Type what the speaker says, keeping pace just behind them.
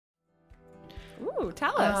Ooh,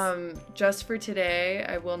 tell us. Just for today,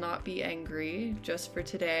 I will not be angry. Just for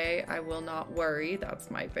today, I will not worry. That's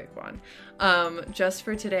my big one. Just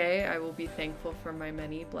for today, I will be thankful for my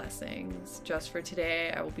many blessings. Just for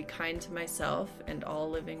today, I will be kind to myself and all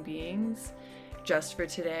living beings. Just for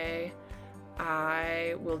today,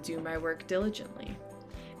 I will do my work diligently.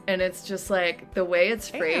 And it's just like the way it's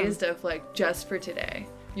phrased of like, just for today.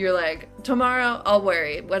 You're like, tomorrow I'll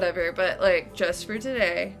worry, whatever. But like, just for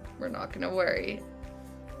today, we're not going to worry.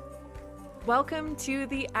 Welcome to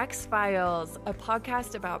The X-Files, a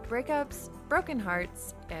podcast about breakups, broken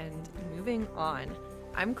hearts, and moving on.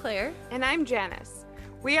 I'm Claire. And I'm Janice.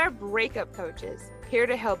 We are breakup coaches, here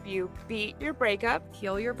to help you beat your breakup,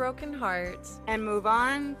 Heal your broken heart, and move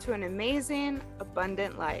on to an amazing,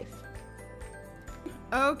 abundant life.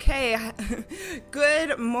 Okay,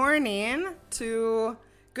 good morning,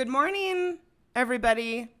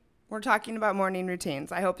 everybody. We're talking about morning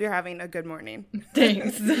routines. I hope you're having a good morning.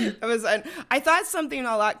 Thanks. I thought something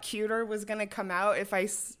a lot cuter was going to come out if I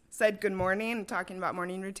said good morning, talking about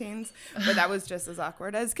morning routines, but that was just as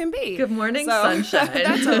awkward as can be. Good morning, sunshine.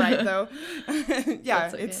 That's all right, though.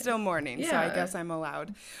 Yeah, okay. It's still morning, yeah. So I guess I'm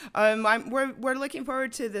allowed. We're looking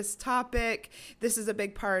forward to this topic. This is a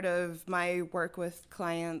big part of my work with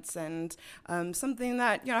clients and something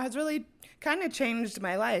that has really kind of changed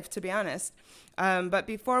my life, to be honest. But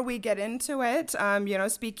before we get into it,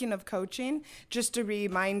 speaking of coaching, just a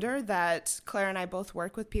reminder that Claire and I both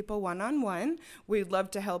work with people one-on-one. We'd love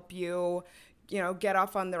to help you, get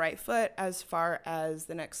off on the right foot as far as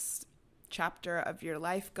the next chapter of your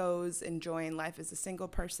life goes, enjoying life as a single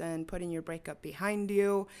person, putting your breakup behind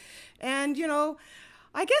you. And,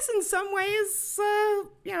 I guess in some ways,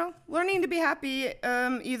 learning to be happy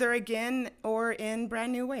either again or in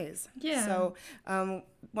brand new ways. Yeah. So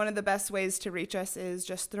one of the best ways to reach us is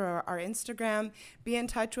just through our Instagram. Be in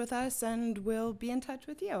touch with us and we'll be in touch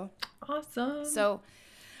with you. Awesome. So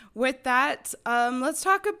with that, let's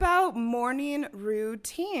talk about morning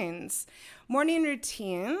routines. Morning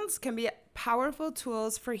routines can be powerful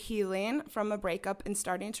tools for healing from a breakup and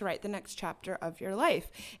starting to write the next chapter of your life.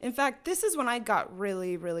 In fact, this is when I got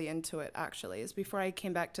really, really into it, actually. Is before I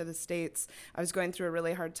came back to the States. I was going through a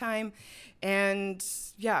really hard time. And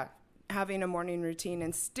yeah, having a morning routine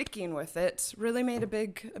and sticking with it really made a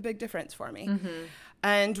big difference for me. Mm-hmm.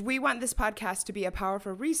 And we want this podcast to be a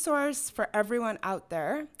powerful resource for everyone out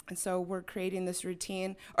there. And so we're creating this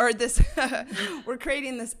routine, or this, we're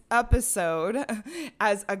creating this episode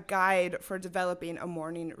as a guide for developing a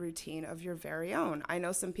morning routine of your very own. I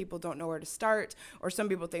know some people don't know where to start, or some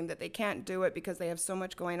people think that they can't do it because they have so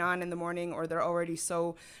much going on in the morning, or they're already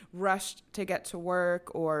so rushed to get to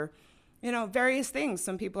work, or various things.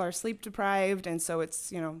 Some people are sleep deprived, and so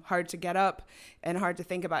it's, hard to get up and hard to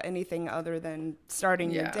think about anything other than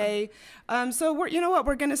starting your day. So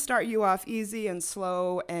we're going to start you off easy and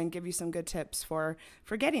slow and give you some good tips for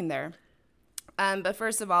getting there. But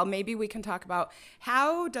first of all, maybe we can talk about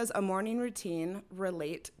how does a morning routine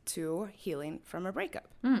relate to healing from a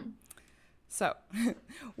breakup? So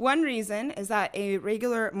one reason is that a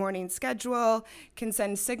regular morning schedule can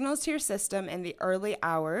send signals to your system in the early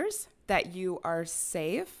hours that you are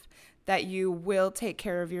safe, that you will take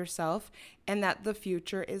care of yourself, and that the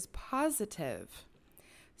future is positive.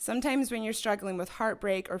 Sometimes when you're struggling with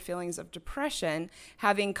heartbreak or feelings of depression,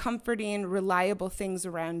 having comforting, reliable things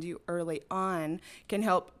around you early on can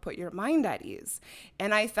help put your mind at ease.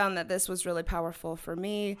 And I found that this was really powerful for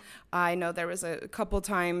me. I know there was a couple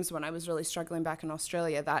times when I was really struggling back in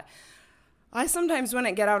Australia that I sometimes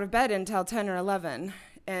wouldn't get out of bed until 10 or 11.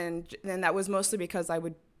 And that was mostly because I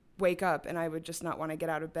would wake up and I would just not want to get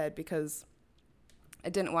out of bed because I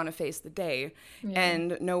didn't want to face the day. Yeah.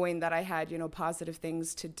 And knowing that I had, positive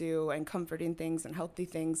things to do and comforting things and healthy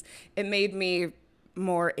things, it made me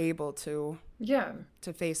more able to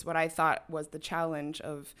face what I thought was the challenge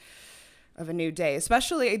of a new day.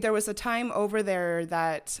 Especially there was a time over there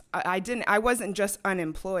that I wasn't just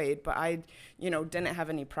unemployed, but I didn't have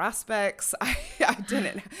any prospects.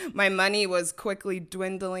 My money was quickly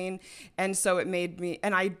dwindling. And so it made me,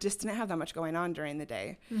 and I just didn't have that much going on during the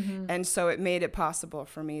day. Mm-hmm. And so it made it possible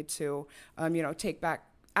for me to, take back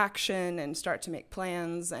action and start to make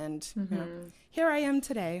plans. And here I am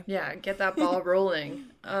today. Yeah. Get that ball rolling.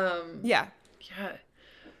 Yeah.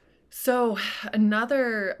 So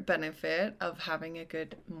another benefit of having a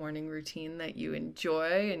good morning routine that you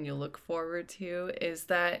enjoy and you look forward to is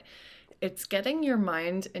that it's getting your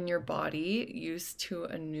mind and your body used to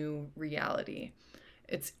a new reality.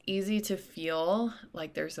 It's easy to feel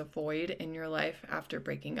like there's a void in your life after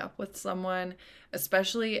breaking up with someone,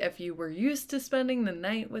 especially if you were used to spending the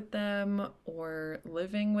night with them or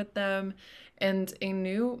living with them. And a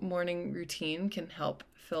new morning routine can help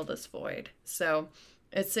fill this void. So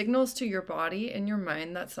it signals to your body and your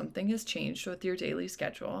mind that something has changed with your daily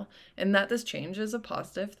schedule and that this change is a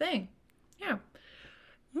positive thing. Yeah.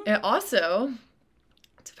 It also,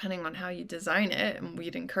 depending on how you design it, and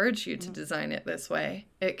we'd encourage you to design it this way,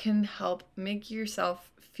 it can help make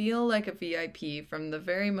yourself feel like a VIP from the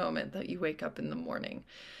very moment that you wake up in the morning.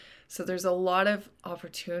 So there's a lot of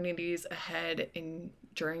opportunities ahead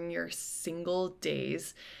during your single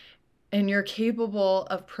days, and you're capable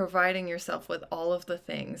of providing yourself with all of the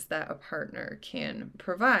things that a partner can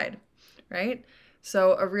provide, right?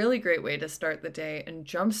 So a really great way to start the day and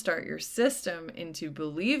jumpstart your system into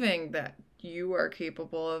believing that you are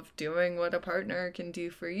capable of doing what a partner can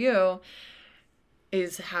do for you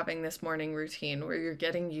is having this morning routine where you're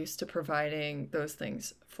getting used to providing those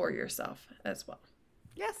things for yourself as well.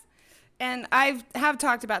 Yes. And I have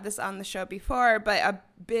talked about this on the show before, but a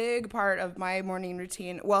big part of my morning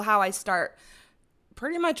routine, well, how I start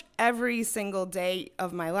pretty much every single day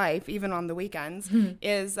of my life, even on the weekends,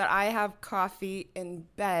 is that I have coffee in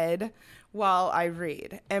bed while I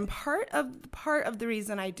read. And part of the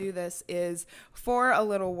reason I do this is for a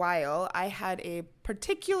little while, I had a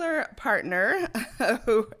particular partner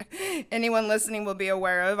who anyone listening will be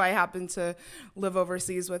aware of. I happened to live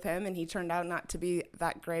overseas with him, and he turned out not to be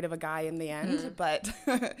that great of a guy in the end. But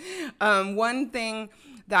one thing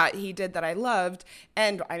that he did that I loved,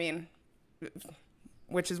 and I mean,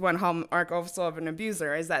 which is one hallmark also of an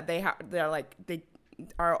abuser, is that they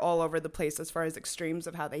are all over the place as far as extremes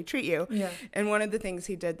of how they treat you. Yeah. And one of the things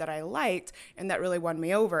he did that I liked and that really won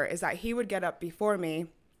me over is that he would get up before me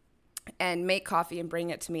and make coffee and bring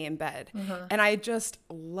it to me in bed. And I just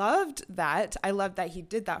loved that. I loved that he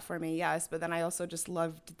did that for me, yes, but then I also just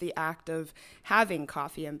loved the act of having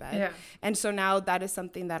coffee in bed. Yeah. And so now that is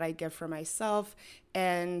something that I give for myself,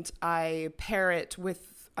 and I pair it with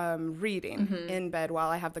reading in bed while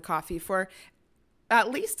I have the coffee for at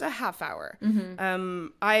least a half hour.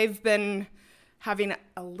 I've been having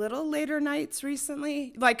a little later nights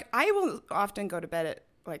recently. Like, I will often go to bed at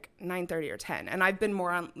like 9:30 or 10, and I've been more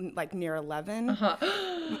on like near 11.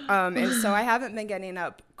 And so I haven't been getting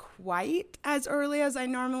up quite as early as I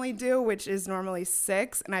normally do, which is normally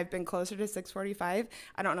 6, and I've been closer to 6:45.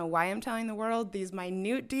 I don't know why I'm telling the world these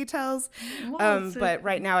minute details, but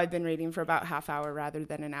right now I've been reading for about half hour rather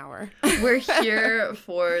than an hour. We're here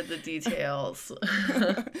for the details.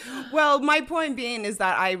 Well, my point being is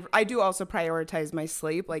that I do also prioritize my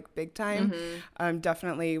sleep, like, big time. I'm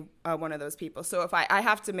definitely one of those people. So if I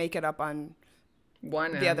have to make it up on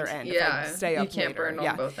the other end, if I stay up you can't later. burn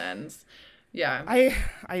on both ends. Yeah.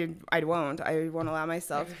 I won't allow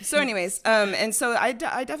myself. So anyways, and so I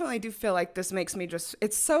definitely do feel like this makes me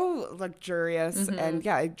it's so luxurious, and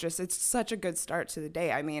yeah, it's such a good start to the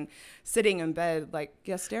day. I mean, sitting in bed, like,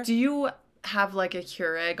 yes, dear? Do you have like a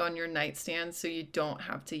Keurig on your nightstand so you don't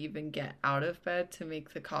have to even get out of bed to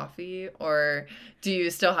make the coffee, or do you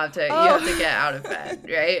still have to you have to get out of bed,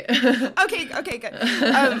 right? Okay,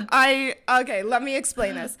 good. Let me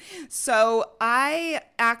explain this. So I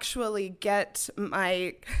actually get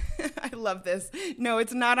my I love this. No,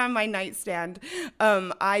 it's not on my nightstand.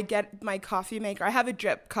 I get my coffee maker. I have a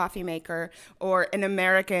drip coffee maker, or an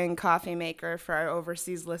American coffee maker for our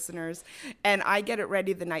overseas listeners, and I get it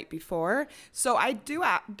ready the night before. So I do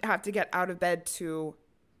have to get out of bed to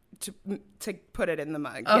put it in the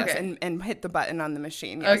mug, yes, and hit the button on the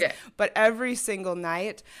machine, yes. Okay. But every single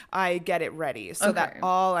night I get it ready so that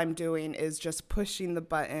all I'm doing is just pushing the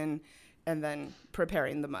button and then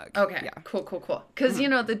preparing the mug. Okay, yeah. Cool. Because,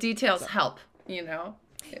 the details help, Yeah.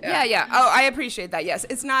 Oh, I appreciate that. Yes.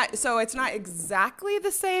 It's not exactly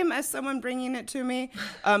the same as someone bringing it to me,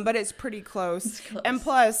 but it's pretty close. It's close. And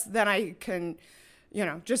plus, then I can,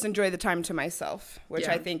 just enjoy the time to myself, which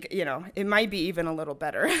I think, it might be even a little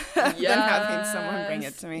better than having someone bring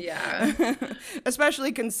it to me. Yeah.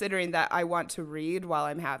 Especially considering that I want to read while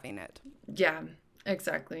I'm having it. Yeah,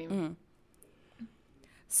 exactly.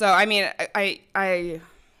 So, I mean,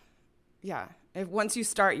 if once you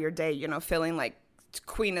start your day, feeling like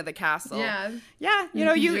queen of the castle. Yeah.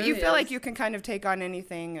 You feel like you can kind of take on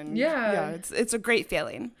anything, and it's a great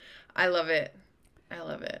feeling. I love it.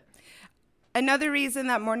 Another reason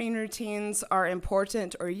that morning routines are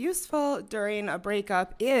important or useful during a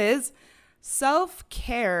breakup is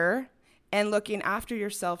self-care and looking after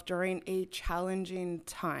yourself during a challenging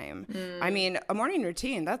time. I mean, a morning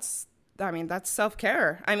routine, that's that's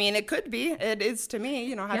self-care. I mean, it could be. It is to me,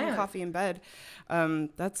 having coffee in bed.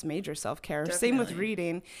 That's major self-care. Definitely. Same with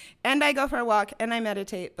reading. And I go for a walk and I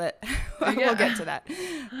meditate, but we'll get to that.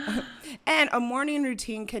 And a morning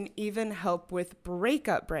routine can even help with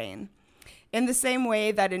breakup brain. In the same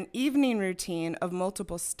way that an evening routine of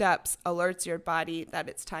multiple steps alerts your body that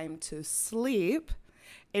it's time to sleep,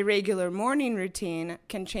 a regular morning routine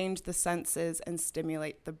can change the senses and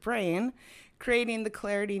stimulate the brain, creating the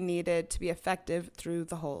clarity needed to be effective through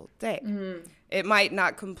the whole day. It might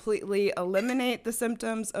not completely eliminate the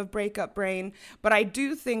symptoms of breakup brain, but I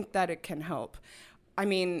do think that it can help. I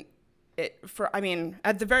mean,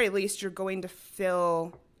 at the very least, you're going to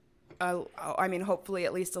feel hopefully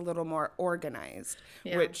at least a little more organized,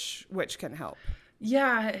 which can help.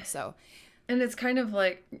 Yeah. So, and it's kind of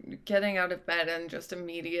like getting out of bed and just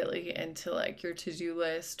immediately into like your to-do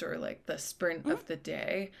list or like the sprint of the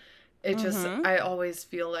day. It just, I always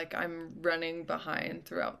feel like I'm running behind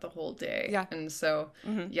throughout the whole day. Yeah. And so,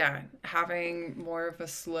 having more of a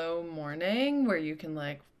slow morning where you can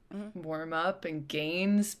like warm up and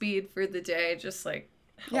gain speed for the day just like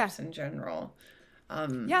helps in general.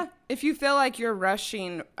 If you feel like you're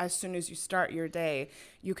rushing as soon as you start your day,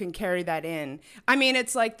 you can carry that in. I mean,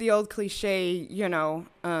 it's like the old cliche,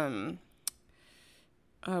 what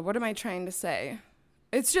am I trying to say?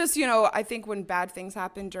 It's just, I think when bad things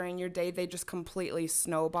happen during your day, they just completely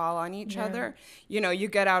snowball on each other. You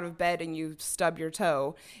get out of bed and you stub your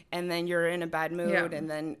toe and then you're in a bad mood and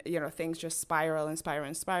then, things just spiral and spiral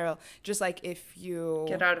and spiral. Just like if you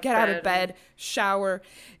get out of bed, shower,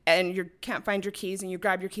 and you can't find your keys and you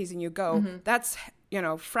grab your keys and you go, that's,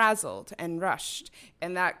 frazzled and rushed.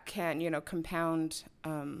 And that can, compound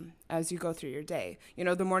as you go through your day.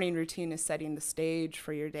 The morning routine is setting the stage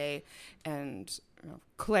for your day, and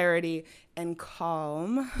clarity and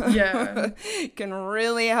calm can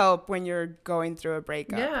really help when you're going through a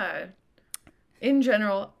breakup. Yeah. In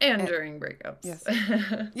general and during breakups. Yes.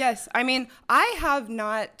 Yes. I mean, I have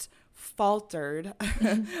not faltered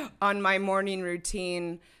on my morning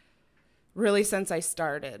routine really since I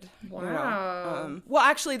started. Wow. Well,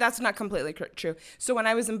 actually, that's not completely true. So when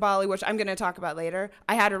I was in Bali, which I'm going to talk about later,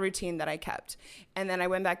 I had a routine that I kept. And then I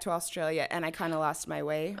went back to Australia and I kind of lost my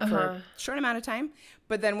way for a short amount of time.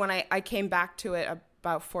 But then when I came back to it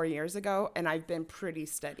about 4 years ago, and I've been pretty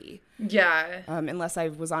steady. Yeah. Unless I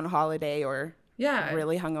was on holiday or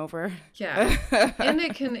really hungover. Yeah. And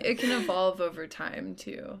it can evolve over time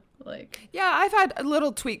too. I've had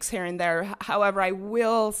little tweaks here and there. However, I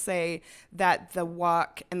will say that the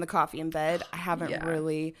walk and the coffee in bed, I haven't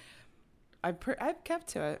really. I've kept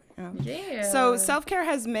to it. Yeah. So self-care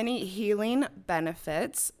has many healing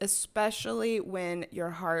benefits, especially when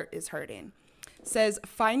your heart is hurting. Says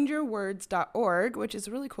findyourwords.org, which is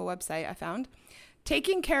a really cool website I found.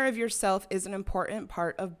 Taking care of yourself is an important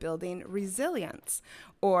part of building resilience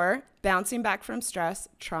or bouncing back from stress,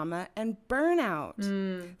 trauma, and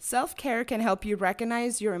burnout. Self-care can help you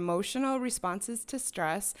recognize your emotional responses to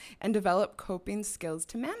stress and develop coping skills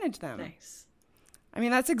to manage them. Nice. I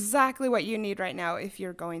mean, that's exactly what you need right now if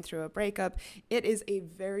you're going through a breakup. It is a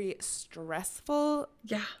very stressful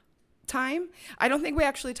time. I don't think we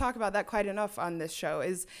actually talk about that quite enough on this show,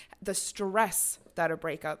 is the stress that a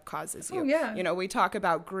breakup causes you. Oh, yeah. We talk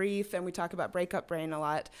about grief and we talk about breakup brain a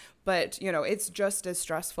lot, but, it's just as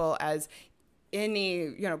stressful as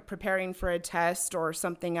any, preparing for a test or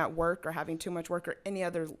something at work or having too much work or any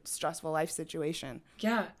other stressful life situation.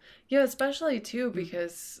 Yeah. Yeah, especially too,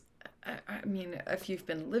 because I mean, if you've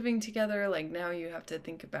been living together, like now you have to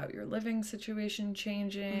think about your living situation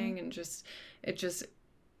changing and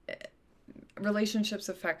relationships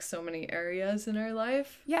affect so many areas in our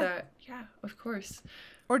life that, of course.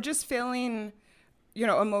 Or just feeling,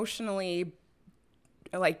 emotionally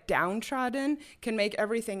like downtrodden can make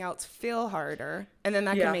everything else feel harder. And then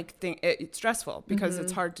that can make it stressful because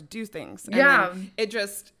it's hard to do things. And then it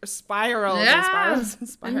just spirals and spirals and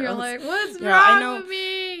spirals. And you're like, what's wrong with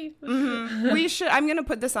me? I'm going to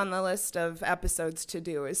put this on the list of episodes to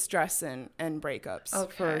do, is stress and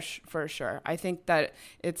breakups for sure. I think that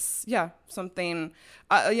it's, something,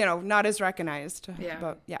 not as recognized.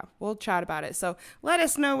 But we'll chat about it. So let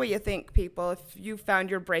us know what you think, people. If you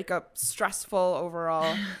found your breakup stressful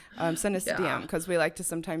overall, send us a DM, because we like to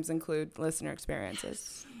sometimes include listener experiences.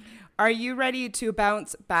 Are you ready to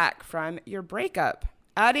bounce back from your breakup?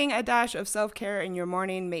 Adding a dash of self-care in your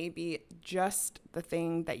morning may be just the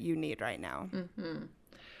thing that you need right now.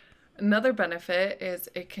 Another benefit is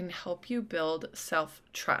it can help you build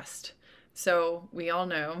self-trust, So we all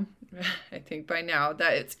know, I think by now,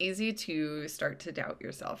 that it's easy to start to doubt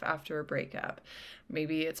yourself after a breakup.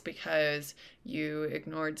 Maybe it's because you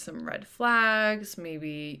ignored some red flags.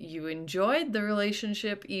 Maybe you enjoyed the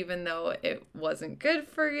relationship even though it wasn't good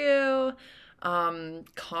for you.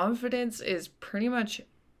 Confidence is pretty much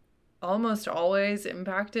almost always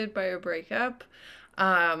impacted by a breakup.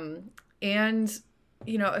 And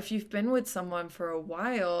if you've been with someone for a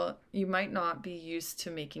while, you might not be used to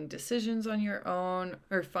making decisions on your own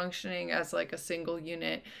or functioning as like a single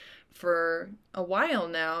unit for a while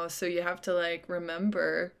now. So you have to like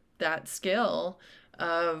remember that skill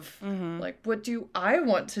of like, what do I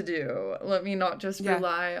want to do? Let me not just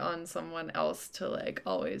rely on someone else to like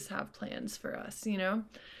always have plans for us,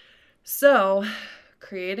 So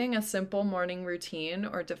creating a simple morning routine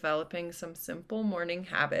or developing some simple morning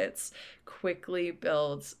habits quickly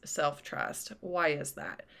builds self-trust. Why is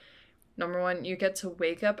that? Number one, you get to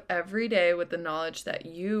wake up every day with the knowledge that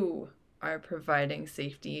you are providing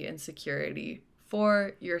safety and security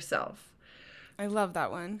for yourself. I love that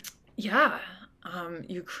one. Yeah.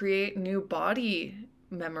 You create new body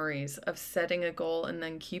memories of setting a goal and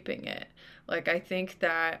then keeping it. Like, I think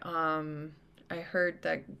that I heard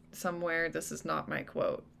that somewhere, this is not my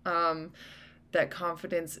quote, that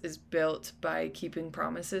confidence is built by keeping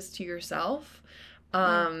promises to yourself.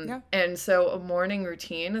 And so a morning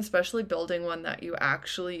routine, especially building one that you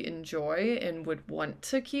actually enjoy and would want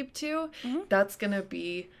to keep to, that's going to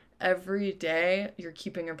be every day you're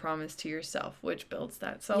keeping a promise to yourself, which builds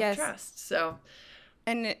that self-trust. Yes. So...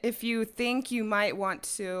 And if you think you might want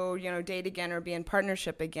to, date again or be in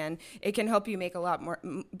partnership again, it can help you make a lot more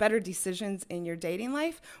better decisions in your dating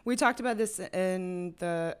life. We talked about this in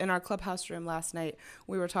our clubhouse room last night.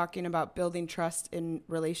 We were talking about building trust in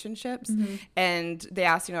relationships, and they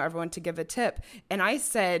asked, everyone to give a tip. And I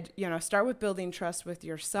said, start with building trust with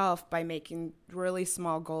yourself by making really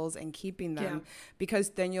small goals and keeping them, because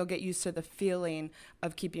then you'll get used to the feeling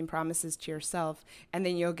of keeping promises to yourself, and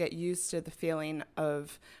then you'll get used to the feeling of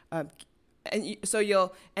and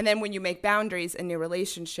then when you make boundaries in new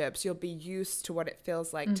relationships, you'll be used to what it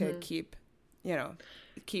feels like to keep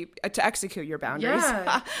to execute your boundaries.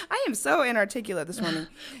 I am so inarticulate this morning.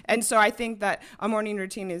 And so I think that a morning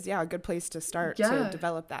routine is a good place to start to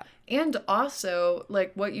develop that. And also,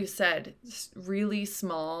 like what you said, really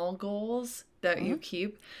small goals that you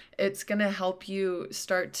keep, it's going to help you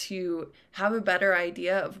start to have a better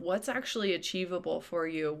idea of what's actually achievable for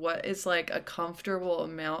you. What is like a comfortable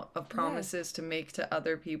amount of promises to make to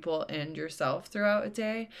other people and yourself throughout a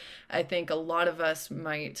day. I think a lot of us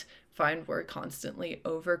might find we're constantly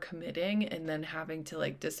overcommitting and then having to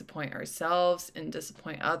like disappoint ourselves and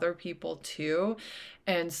disappoint other people too.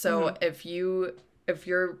 And so if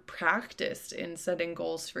you're practiced in setting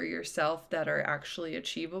goals for yourself that are actually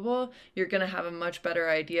achievable, you're going to have a much better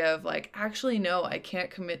idea of like, actually, no, I can't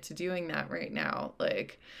commit to doing that right now.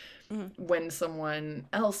 Like when someone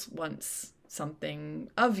else wants something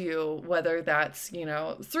of you, whether that's,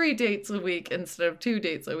 3 dates a week instead of 2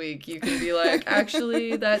 dates a week, you can be like,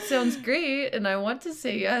 actually, that sounds great. And I want to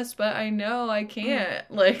say yes, but I know I can't.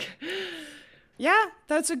 Like, yeah,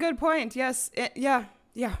 that's a good point. Yes.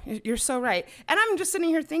 Yeah, you're so right. And I'm just sitting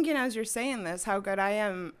here thinking as you're saying this, how good I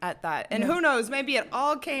am at that. And who knows, maybe it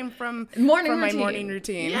all came from my morning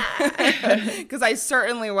routine. Yeah. Because I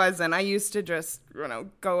certainly wasn't. I used to just,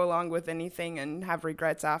 go along with anything and have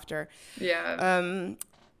regrets after. Yeah.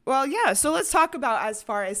 Well, yeah. So let's talk about, as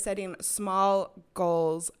far as setting small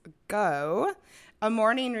goals go, a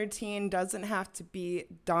morning routine doesn't have to be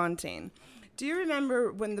daunting. Do you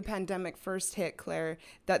remember when the pandemic first hit, Claire,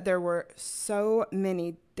 that there were so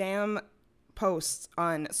many damn posts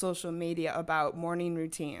on social media about morning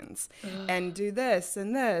routines and do this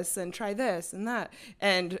and try this and that?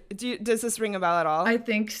 And does this ring a bell at all? I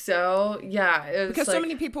think so. Yeah. Because so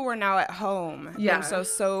many people were now at home. Yeah. And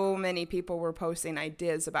so many people were posting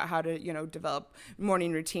ideas about how to, develop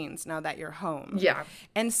morning routines now that you're home. Yeah.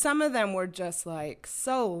 And some of them were just like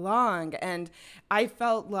so long. And I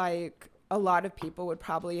felt like a lot of people would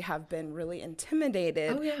probably have been really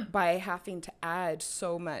intimidated by having to add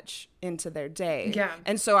so much into their day. Yeah.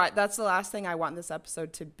 And so that's the last thing I want this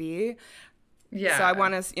episode to be. Yeah. So I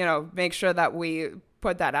want to, make sure that we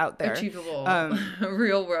put that out there. Achievable.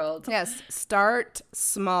 Real world. Yes. Start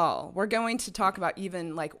small. We're going to talk about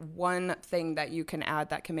even like one thing that you can add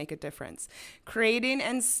that can make a difference. Creating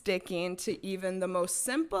and sticking to even the most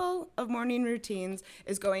simple of morning routines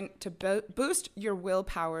is going to boost your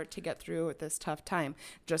willpower to get through this tough time.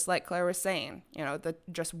 Just like Claire was saying,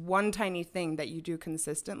 just one tiny thing that you do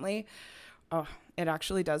consistently oh, it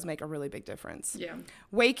actually does make a really big difference. Yeah.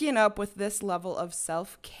 Waking up with this level of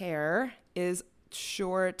self-care is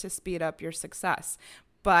sure to speed up your success.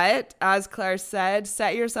 But as Claire said,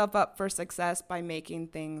 set yourself up for success by making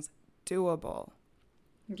things doable.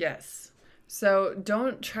 Yes. So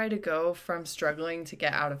don't try to go from struggling to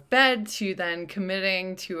get out of bed to then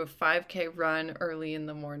committing to a 5K run early in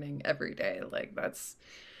the morning every day. Like that's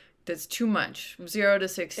too much. 0 to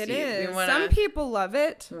 60. It is. We wanna Some people love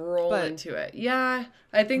it. roll into it. Yeah.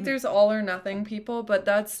 I think there's all or nothing people, but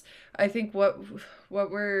that's, I think what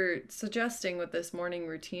we're suggesting with this morning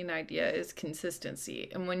routine idea is consistency.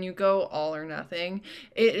 And when you go all or nothing,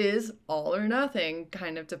 it is all or nothing,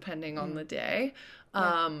 kind of depending on the day.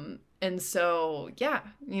 Yeah. And so, yeah,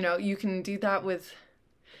 you know, you can do that with,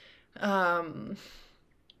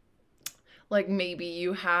 like maybe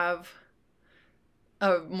you have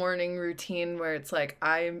a morning routine where it's like,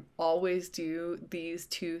 I always do these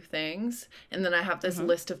 2 things. And then I have this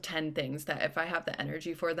list of 10 things that if I have the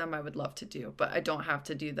energy for them, I would love to do, but I don't have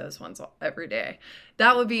to do those ones every day.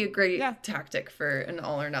 That would be a great tactic for an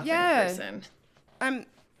all or nothing person.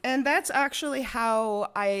 And that's actually how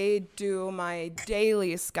I do my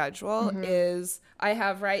daily schedule is I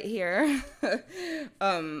have right here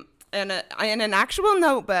in an actual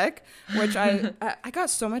notebook, which I got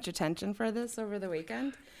so much attention for this over the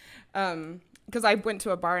weekend because I went to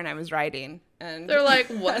a bar and I was writing. And they're like,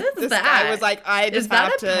 what is this that? guy was like, I just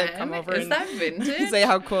have to pen? come over is that vintage? say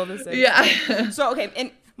how cool this is. Yeah. So, okay.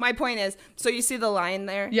 And my point is, so you see the line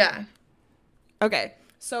there? Yeah. Okay.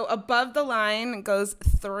 So above the line goes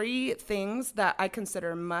 3 things that I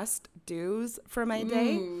consider must-dos for my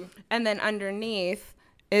day. Ooh. And then underneath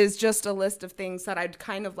is just a list of things that I'd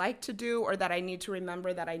kind of like to do or that I need to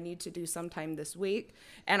remember that I need to do sometime this week.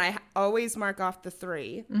 And I always mark off the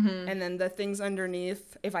 3. And then the things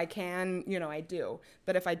underneath, if I can, you know, I do.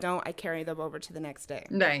 But if I don't, I carry them over to the next day.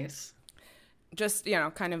 Nice. Just, you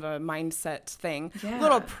know, kind of a mindset thing. Yeah.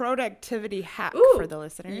 Little productivity hack for the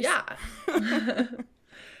listeners. Yeah.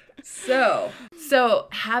 So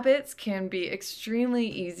habits can be extremely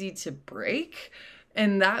easy to break,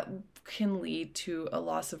 and that can lead to a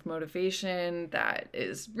loss of motivation that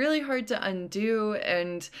is really hard to undo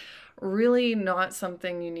and really not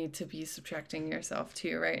something you need to be subjecting yourself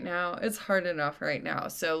to right now. It's hard enough right now.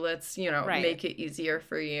 So let's, make it easier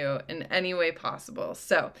for you in any way possible.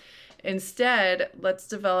 So instead, let's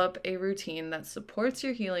develop a routine that supports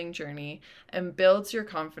your healing journey and builds your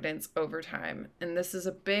confidence over time. And this is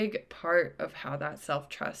a big part of how that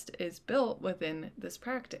self-trust is built within this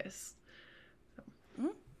practice.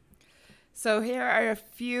 So here are a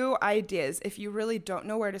few ideas. If you really don't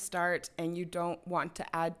know where to start and you don't want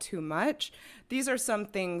to add too much, these are some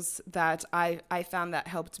things that I found that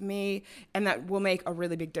helped me and that will make a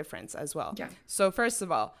really big difference as well. Yeah. So first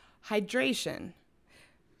of all, hydration.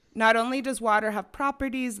 Not only does water have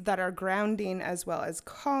properties that are grounding as well as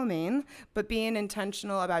calming, but being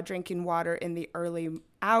intentional about drinking water in the early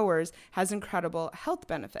hours has incredible health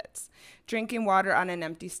benefits. Drinking water on an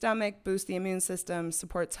empty stomach boosts the immune system,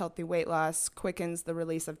 supports healthy weight loss, quickens the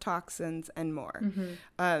release of toxins, and more.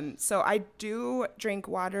 So I do drink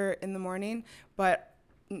water in the morning, but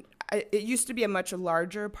it used to be a much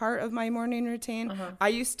larger part of my morning routine. I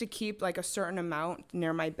used to keep like a certain amount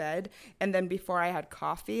near my bed, and then before I had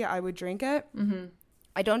coffee, I would drink it.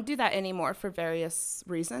 I don't do that anymore for various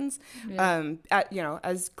reasons. Yeah.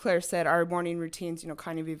 As Claire said, our morning routines,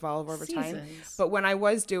 kind of evolve over time. But when I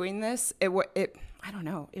was doing this, it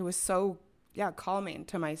was so calming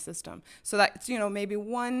to my system. So that's, maybe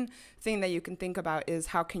one thing that you can think about is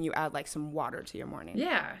how can you add like some water to your morning?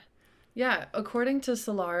 Yeah, according to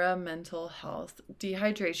Solara Mental Health,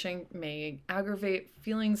 dehydration may aggravate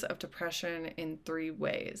feelings of depression in 3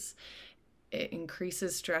 ways. It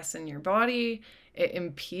increases stress in your body, it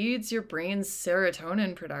impedes your brain's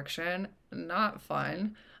serotonin production, not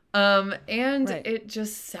fun, and it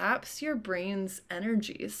just saps your brain's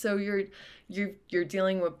energy. So you're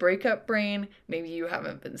dealing with breakup brain, maybe you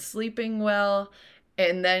haven't been sleeping well,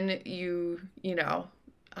 and then you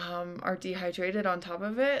are dehydrated on top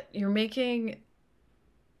of it. You're making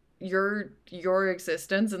your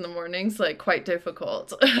existence in the mornings like quite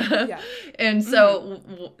difficult. And so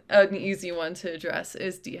an easy one to address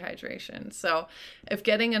is dehydration. So if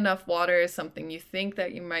getting enough water is something you think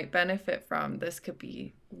that you might benefit from, this could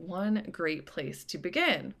be one great place to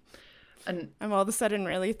begin. And I'm all of a sudden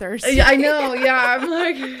really thirsty. I know. Yeah, I'm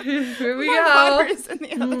like, here we go. Water's in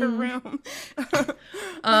the other room.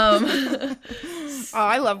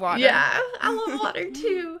 I love water. Yeah, I love water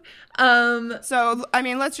too. So, I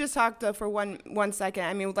mean, let's just talk for one second.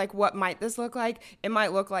 I mean, like, what might this look like? It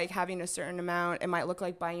might look like having a certain amount. It might look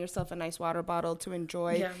like buying yourself a nice water bottle to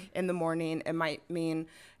enjoy in the morning. It might mean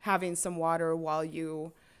having some water while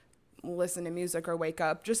you listen to music or wake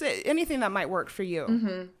up. Just anything that might work for you.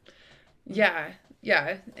 Mm-hmm.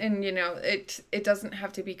 Yeah. And, you know, it doesn't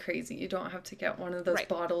have to be crazy. You don't have to get one of those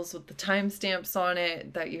bottles with the timestamps on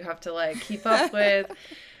it that you have to, like, keep up with.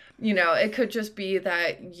 You know, it could just be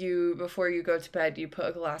that before you go to bed, you put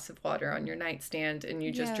a glass of water on your nightstand and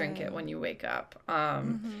you just drink it when you wake up.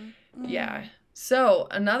 Yeah. So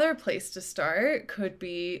another place to start could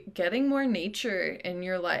be getting more nature in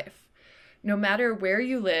your life. No matter where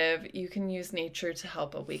you live, you can use nature to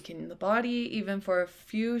help awaken the body, even for a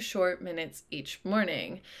few short minutes each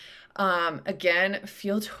morning. Again,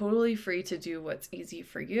 feel totally free to do what's easy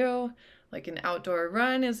for you. Like an outdoor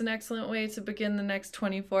run is an excellent way to begin the next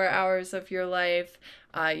 24 hours of your life.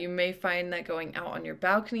 You may find that going out on your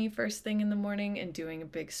balcony first thing in the morning and doing a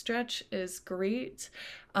big stretch is great.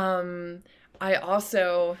 I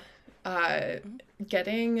also,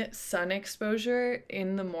 getting sun exposure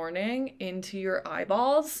in the morning into your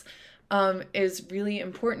eyeballs is really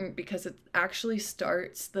important because it actually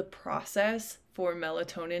starts the process for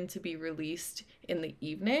melatonin to be released in the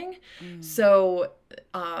evening. So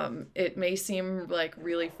it may seem like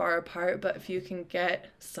really far apart, but if you can get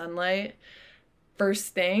sunlight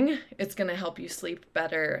first thing, it's going to help you sleep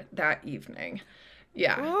better that evening.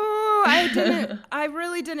 Yeah. Oh, I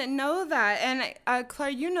really didn't know that. And Claire,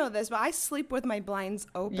 you know this, but I sleep with my blinds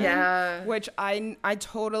open, which I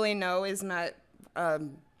totally know is not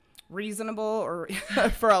reasonable or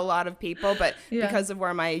for a lot of people, but because of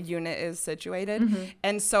where my unit is situated.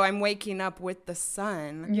 And so I'm waking up with the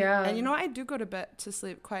sun. Yeah. And you know, I do go to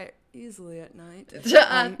sleep quite easily at night.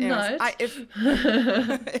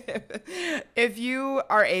 If you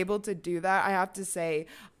are able to do that, I have to say,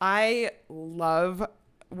 I love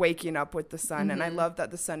waking up with the sun, and I love that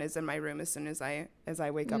the sun is in my room as soon as I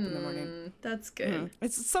wake up in the morning. That's good.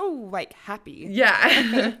 It's so like happy.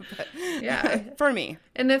 Yeah. For me.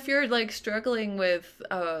 And if you're like struggling with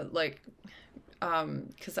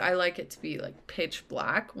because I like it to be like pitch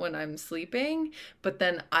black when I'm sleeping, but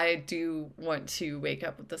then I do want to wake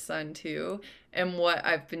up with the sun too. And what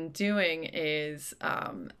I've been doing is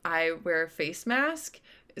I wear a face mask,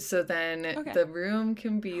 so then the room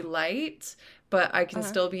can be light, but I can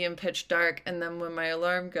still be in pitch dark. And then when my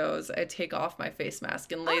alarm goes, I take off my face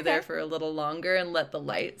mask and lay there for a little longer and let the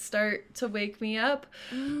light start to wake me up.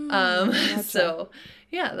 Gotcha. So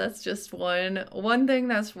yeah, that's just one thing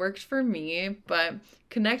that's worked for me. But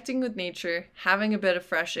connecting with nature, having a bit of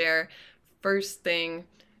fresh air first thing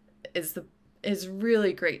is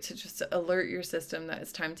really great to just alert your system that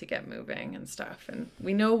it's time to get moving and stuff. And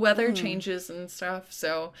we know weather changes and stuff,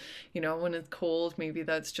 so you know, when it's cold, maybe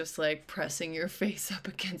that's just like pressing your face up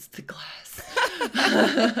against the glass.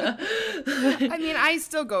 I mean, I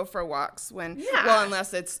still go for walks when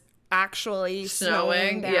unless it's actually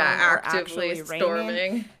snowing down, actively or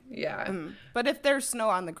storming. But if there's snow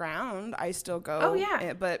on the ground, I still go.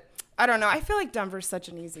 But I don't know. I feel like Denver's such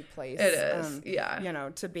an easy place. It is, you know,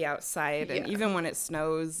 to be outside. And even when it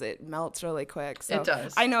snows, it melts really quick. So it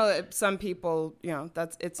does. I know that some people, you know,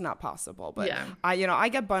 it's not possible. But I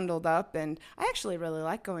get bundled up, and I actually really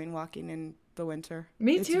like going walking in the winter.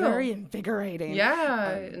 Me too. It's very invigorating.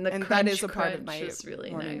 Yeah, and that is a part of my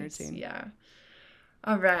really morning nice routine. Yeah.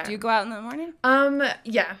 All right. Do you go out in the morning?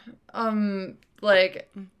 Yeah.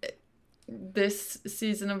 Like this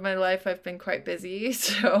season of my life, I've been quite busy,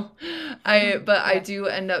 so I do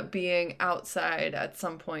end up being outside at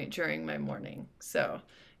some point during my morning. So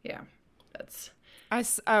yeah, that's.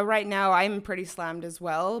 Right now, I'm pretty slammed as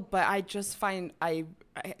well, but I just find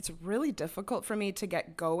it's really difficult for me to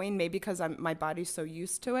get going, maybe because my body's so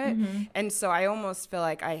used to it. And so I almost feel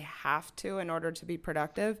like I have to in order to be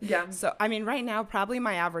productive. Yeah. So, I mean, right now, probably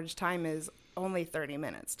my average time is only 30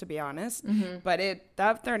 minutes, to be honest. But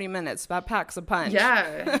that 30 minutes, that packs a punch.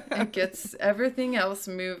 Yeah. It gets everything else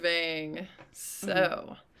moving.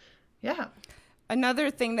 So, yeah.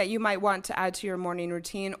 Another thing that you might want to add to your morning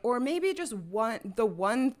routine, or maybe just the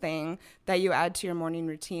one thing that you add to your morning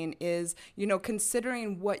routine is, you know,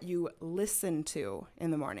 considering what you listen to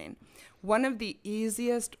in the morning. One of the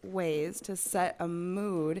easiest ways to set a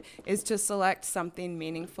mood is to select something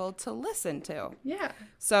meaningful to listen to. Yeah.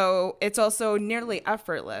 So it's also nearly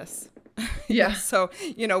effortless. Yeah. So,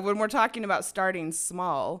 you know, when we're talking about starting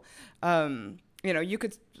small, you know, you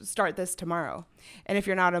could start this tomorrow. And if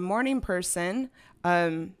you're not a morning person,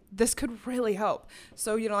 this could really help.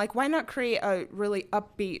 So, you know, like, why not create a really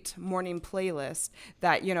upbeat morning playlist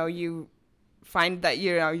that, you know, you find that,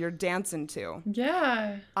 you're dancing to.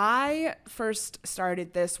 Yeah. I first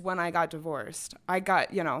started this when I got divorced. I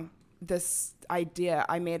got, this idea.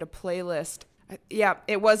 I made a playlist. Yeah,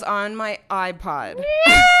 it was on my iPod.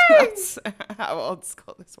 That's how old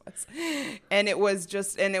school this was. And it was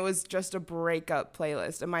just a breakup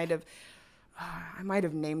playlist. I might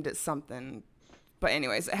have named it something. But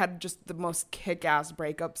anyways, it had just the most kick-ass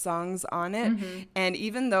breakup songs on it. Mm-hmm. And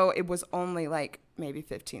even though it was only like maybe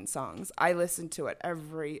 15 songs, I listened to it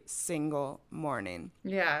every single morning.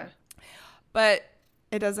 Yeah. But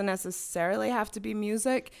it doesn't necessarily have to be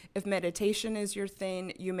music. If meditation is your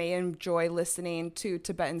thing, you may enjoy listening to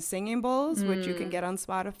Tibetan singing bowls, which you can get on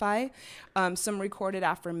Spotify. Some recorded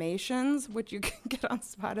affirmations, which you can get on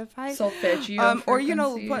Spotify. Solfeggio or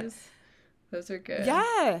what? Those are good.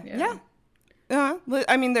 Yeah.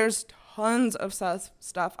 I mean, there's tons of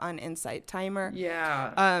stuff on Insight Timer.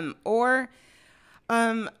 Yeah.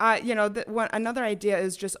 Another idea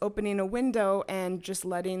is just opening a window and just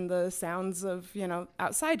letting the sounds of,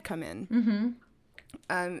 outside come in.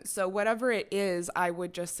 Mm-hmm. So whatever it is, I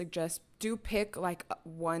would just suggest do pick like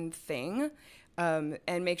one thing, and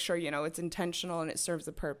make sure, it's intentional and it serves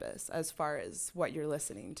a purpose as far as what you're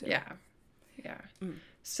listening to. Yeah.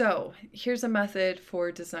 So here's a method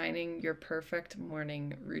for designing your perfect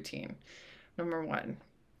morning routine. Number 1,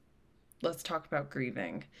 let's talk about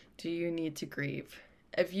grieving. Do you need to grieve?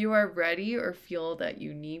 If you are ready or feel that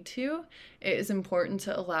you need to, it is important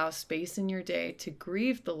to allow space in your day to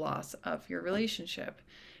grieve the loss of your relationship.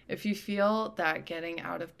 If you feel that getting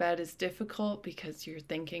out of bed is difficult because you're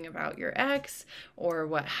thinking about your ex or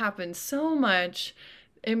what happened so much,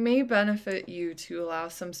 it may benefit you to allow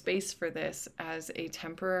some space for this as a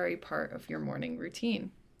temporary part of your morning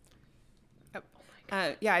routine.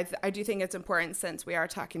 I do think it's important, since we are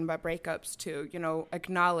talking about breakups, to,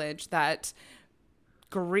 acknowledge that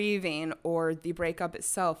grieving or the breakup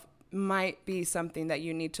itself might be something that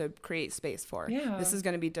you need to create space for. Yeah. This is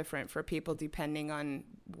going to be different for people depending on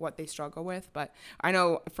what they struggle with. But I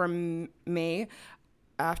know for me,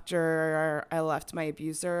 after I left my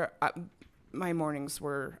abuser, my mornings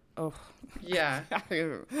were, Yeah.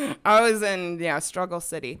 I was in, struggle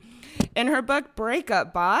city. In her book,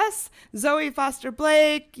 Breakup Boss, Zoe Foster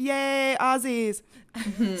Blake, yay, Aussies,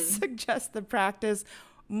 suggests the practice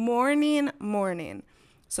morning.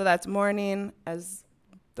 So that's morning as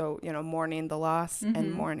though, mourning the loss,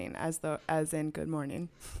 and morning as in good morning.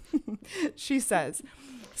 She says,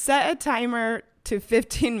 set a timer to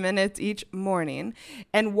 15 minutes each morning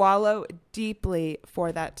and wallow deeply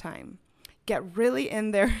for that time. Get really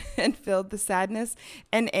in there and feel the sadness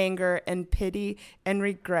and anger and pity and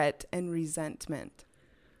regret and resentment.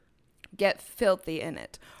 Get filthy in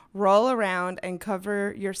it. Roll around and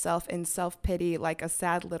cover yourself in self-pity like a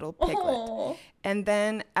sad little piglet. Oh. And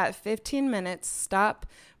then at 15 minutes, stop,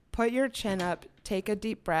 put your chin up, take a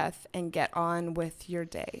deep breath, and get on with your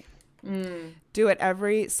day. Do it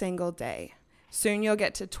every single day. Soon you'll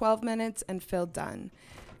get to 12 minutes and feel done.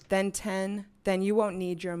 Then 10, then you won't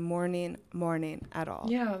need your morning at all.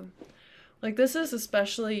 Yeah. Like, this is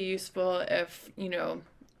especially useful if,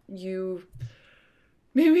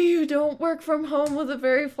 maybe you don't work from home with a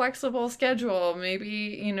very flexible schedule. Maybe,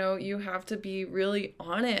 you have to be really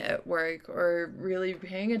on it at work or really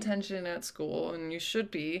paying attention at school, and you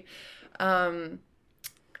should be. And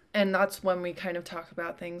that's when we kind of talk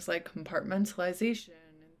about things like compartmentalization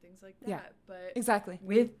and things like that. Yeah, but exactly.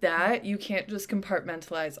 With that, you can't just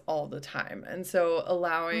compartmentalize all the time. And so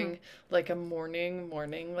allowing like a morning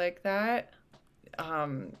like that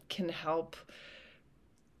can help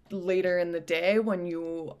later in the day when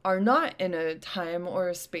you are not in a time or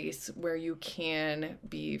a space where you can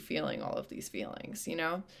be feeling all of these feelings,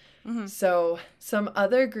 So some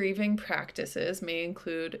other grieving practices may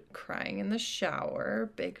include crying in the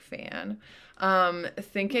shower, big fan,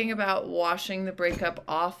 thinking about washing the breakup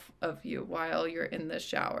off of you while you're in the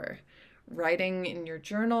shower, writing in your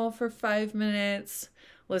journal for 5 minutes,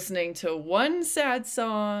 listening to one sad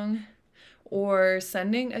song, or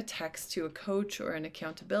sending a text to a coach or an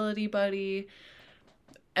accountability buddy,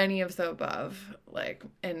 any of the above.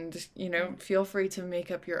 Feel free to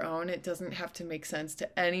make up your own. It doesn't have to make sense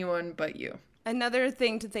to anyone but you. Another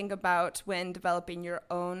thing to think about when developing your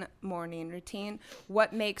own morning routine,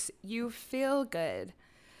 what makes you feel good?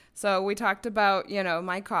 So we talked about,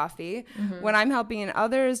 my coffee. When I'm helping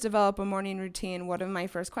others develop a morning routine, one of my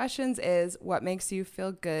first questions is, what makes you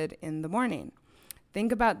feel good in the morning?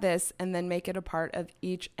 Think about this and then make it a part of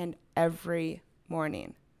each and every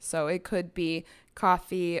morning. So it could be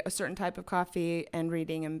coffee, a certain type of coffee, and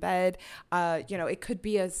reading in bed. It could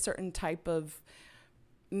be a certain type of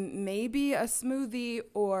maybe a smoothie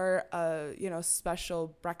or a,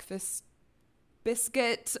 special breakfast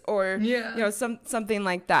biscuit or, something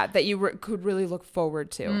like that you could really look forward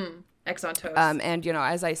to. Eggs on toast. And,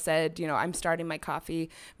 as I said, I'm starting my coffee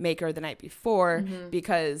maker the night before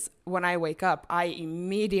because when I wake up, I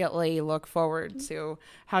immediately look forward to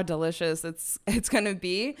how delicious it's going to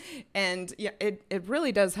be. And it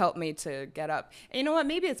really does help me to get up. And you know what?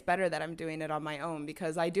 Maybe it's better that I'm doing it on my own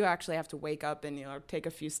because I do actually have to wake up and, take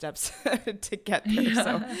a few steps to get there. Yeah.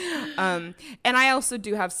 So, and I also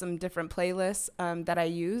do have some different playlists that I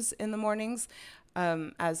use in the mornings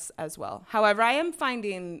as well. However, I am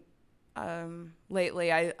finding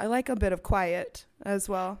lately I like a bit of quiet as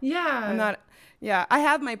well. I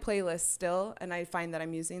have my playlist still and I find that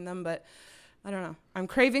I'm using them, but I don't know, I'm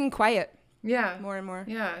craving quiet more and more.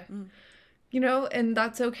 And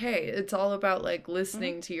that's okay. It's all about like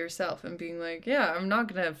listening to yourself and being like, I'm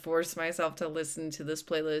not gonna force myself to listen to this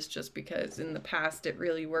playlist just because in the past it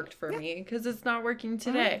really worked for me, because it's not working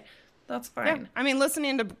today. That's fine. I mean,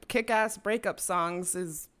 listening to kick-ass breakup songs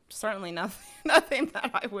is certainly nothing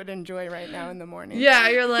that I would enjoy right now in the morning. Yeah,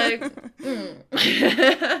 you're like,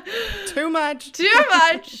 Too much.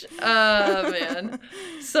 Oh, man.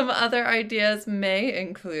 Some other ideas may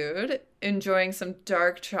include enjoying some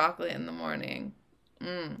dark chocolate in the morning.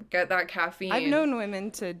 Get that caffeine. I've known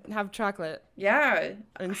women to have chocolate. Yeah.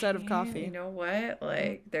 Instead of coffee. You know what?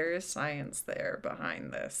 Like, there is science there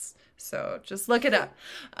behind this. So just look it up.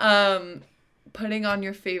 Putting on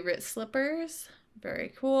your favorite slippers.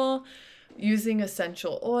 Very cool. Using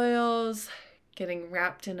essential oils, getting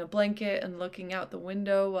wrapped in a blanket and looking out the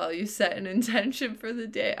window while you set an intention for the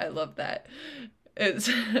day. I love that. It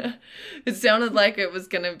sounded like it was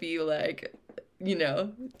going to be like,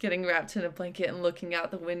 getting wrapped in a blanket and looking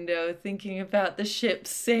out the window, thinking about the ship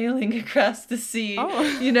sailing across the sea. Oh.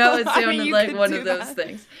 It sounded like one of those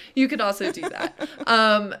things. You could also do that.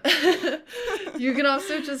 You can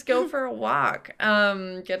also just go for a walk,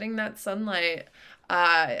 getting that sunlight.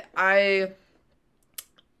 I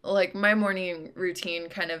like my morning routine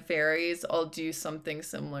kind of varies. I'll do something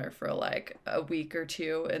similar for like a week or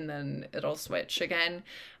two and then it'll switch again.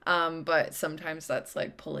 But sometimes that's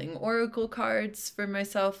like pulling oracle cards for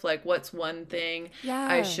myself. Like, what's one thing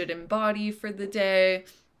I should embody for the day?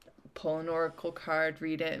 Pull an oracle card,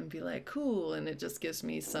 read it, and be like, cool. And it just gives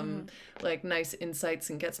me some like nice insights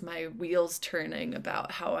and gets my wheels turning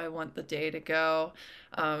about how I want the day to go.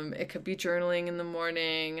 It could be journaling in the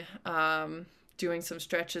morning, doing some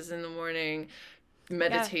stretches in the morning,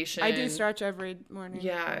 meditation. I do stretch every morning.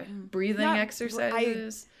 Yeah. Breathing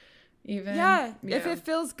exercises. If it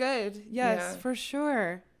feels good. Yes, for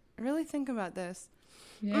sure. Really think about this.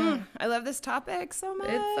 I love this topic so much.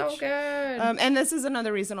 It's so good. And this is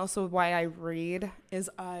another reason also why I read is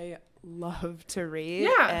I love to read.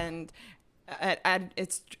 Yeah. And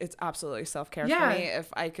it's absolutely self-care for me if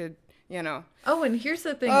I could, Oh, and here's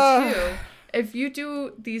the thing too. If you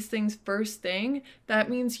do these things first thing, that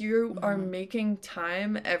means you are making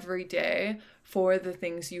time every day for the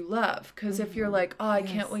things you love. Because if you're like, I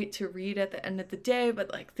can't wait to read at the end of the day, but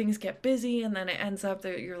like things get busy and then it ends up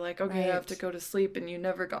that you're like, okay, I have to go to sleep and you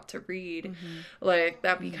never got to read. Like,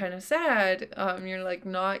 that'd be kind of sad. You're like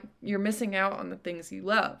you're missing out on the things you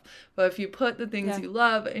love. But if you put the things you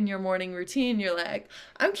love in your morning routine, you're like,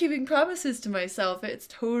 I'm keeping promises to myself. It's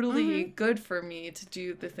totally good for me to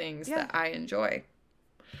do the things that I enjoy.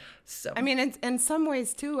 So I mean, in some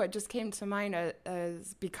ways too, what just came to mind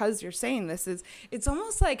as because you're saying this is it's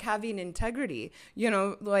almost like having integrity,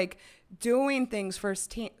 like doing things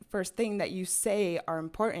first thing that you say are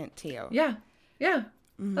important to you. Yeah.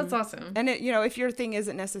 That's awesome. And if your thing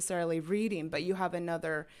isn't necessarily reading, but you have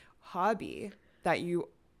another hobby that you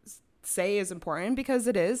say is important, because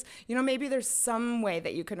it is, maybe there's some way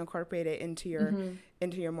that you can incorporate it into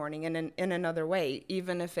your morning and in another way,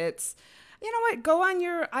 even if it's, go on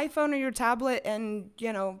your iPhone or your tablet and,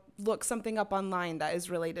 look something up online that is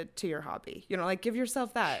related to your hobby. Like give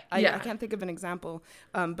yourself that. I can't think of an example,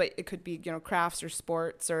 but it could be, crafts or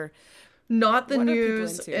sports or not the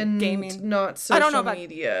news and gaming. Not social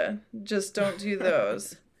media. Just don't do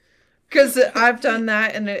those. Because I've done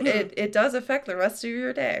that and it does affect the rest of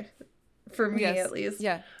your day. For me, at least.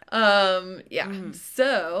 Yeah.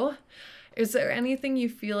 So, is there anything you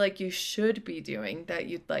feel like you should be doing that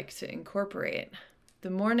you'd like to incorporate? The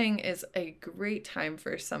morning is a great time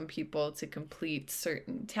for some people to complete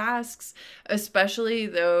certain tasks, especially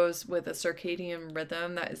those with a circadian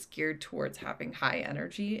rhythm that is geared towards having high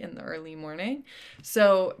energy in the early morning.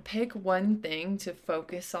 So pick one thing to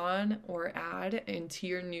focus on or add into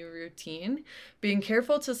your new routine, being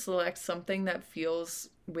careful to select something that feels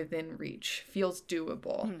within reach, feels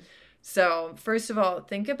doable. So first of all,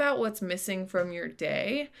 think about what's missing from your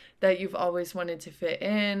day that you've always wanted to fit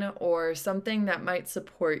in, or something that might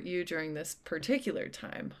support you during this particular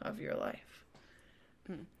time of your life.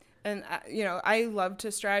 And, I love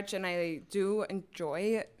to stretch and I do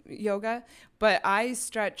enjoy yoga, but I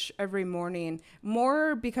stretch every morning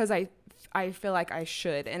more because I feel like I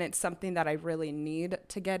should, and it's something that I really need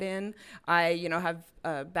to get in. I,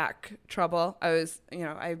 have back trouble. I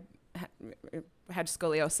had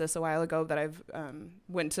scoliosis a while ago that I've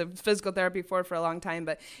went to physical therapy for a long time.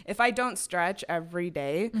 But if I don't stretch every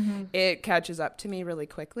day, it catches up to me really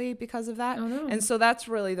quickly because of that. Oh, no. And so that's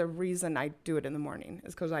really the reason I do it in the morning,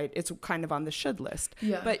 is because it's kind of on the should list.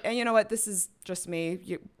 Yeah. But and you know what? This is just me.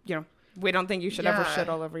 We don't think you should ever shit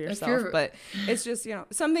all over yourself, but it's just,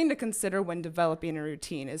 something to consider when developing a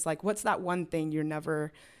routine is like, what's that one thing you're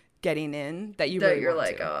never getting in that you're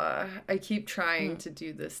like, I keep trying to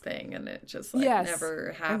do this thing and it just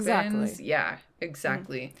never happens. Exactly. Yeah,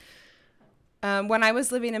 exactly. When I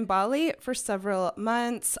was living in Bali for several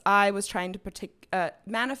months, I was trying to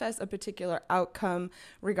manifest a particular outcome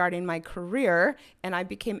regarding my career, and I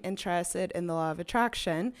became interested in the law of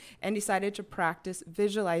attraction and decided to practice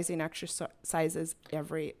visualizing exercises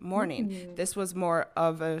every morning. This was more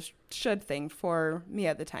of a should thing for me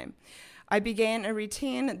at the time. I began a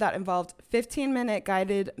routine that involved 15-minute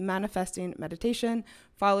guided manifesting meditation,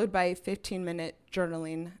 followed by a 15-minute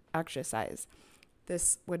journaling exercise.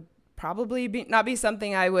 This would probably not be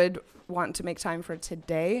something I would want to make time for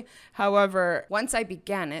today. However, once I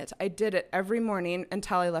began it, I did it every morning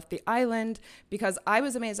until I left the island, because I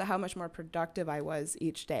was amazed at how much more productive I was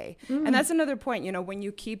each day. And that's another point, when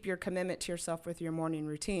you keep your commitment to yourself with your morning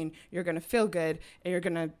routine, you're going to feel good and you're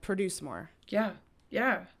going to produce more. Yeah.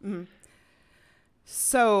 Yeah. Mm-hmm.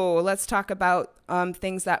 So let's talk about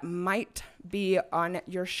things that might be on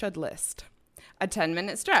your should list. A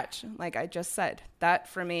 10-minute stretch, like I just said. That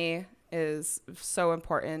for me is so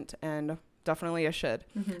important and definitely a should.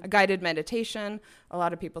 A guided meditation. A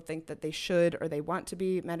lot of people think that they should or they want to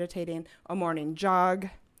be meditating. A morning jog.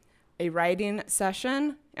 A writing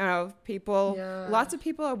session. Lots of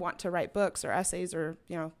people want to write books or essays or,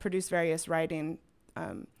 produce various writing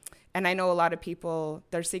and I know a lot of people,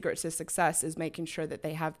 their secret to success is making sure that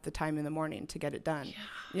they have the time in the morning to get it done.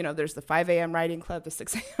 Yeah. There's the 5 a.m. writing club, the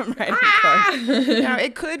 6 a.m. writing club.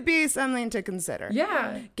 It could be something to consider.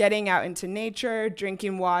 Yeah. Getting out into nature,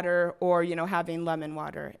 drinking water, or, having lemon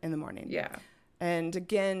water in the morning. Yeah. And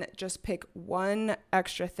again, just pick one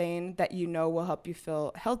extra thing that will help you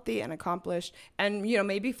feel healthy and accomplished. And,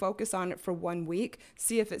 maybe focus on it for 1 week,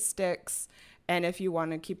 see if it sticks. And if you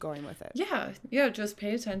want to keep going with it. Yeah, just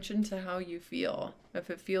pay attention to how you feel. If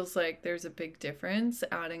it feels like there's a big difference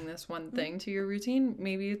adding this one thing to your routine,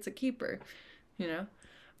 maybe it's a keeper,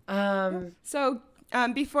 So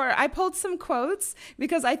before I pulled some quotes,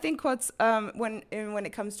 because I think quotes when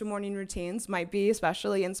it comes to morning routines might be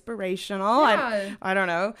especially inspirational. Yeah. I don't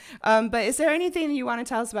know. But is there anything you want to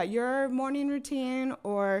tell us about your morning routine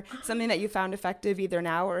or something that you found effective either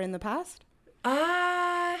now or in the past?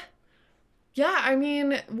 Yeah, I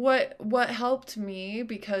mean, what helped me,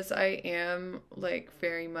 because I am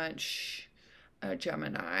very much a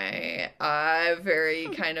Gemini, very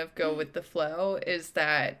kind of go with the flow, is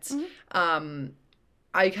that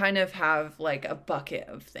I kind of have a bucket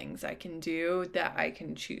of things I can do that I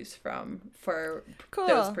can choose from for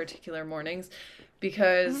those particular mornings,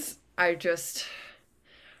 because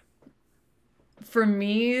for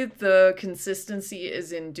me, the consistency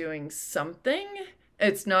is in doing something.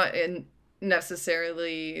 It's not in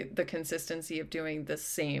necessarily the consistency of doing the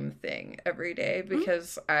same thing every day,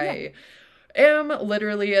 because I am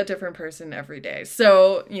literally a different person every day.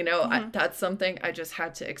 So, that's something I just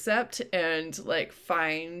had to accept and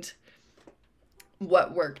find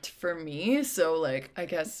what worked for me. So I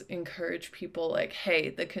guess encourage people hey,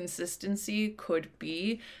 the consistency could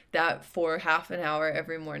be that for half an hour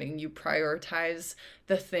every morning you prioritize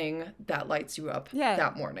the thing that lights you up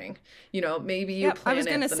that morning. Maybe you plan. I was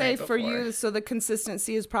going to say for before. you, so the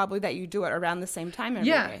consistency is probably that you do it around the same time every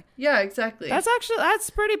day. Yeah, exactly.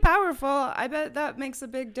 That's pretty powerful. I bet that makes a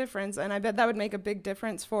big difference, and I bet that would make a big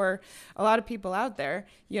difference for a lot of people out there.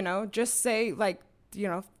 Just say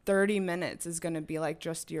 30 minutes is going to be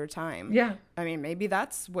just your time. Yeah. I mean, maybe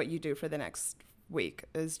that's what you do for the next week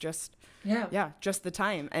is just just the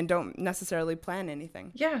time, and don't necessarily plan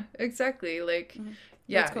anything. Yeah, exactly.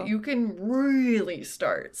 Cool. You can really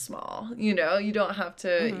start small. You don't have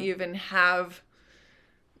to even have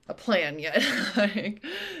a plan yet. Like,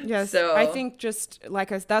 Yes, so I think just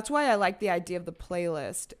like us, that's why I like the idea of the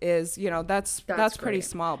playlist. Is that's pretty great.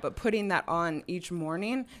 small, but putting that on each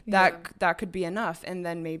morning, Yeah. that could be enough. And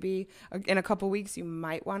then maybe in a couple weeks you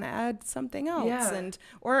might want to add something else, Yeah.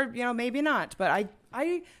 or maybe not. But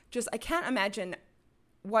I can't imagine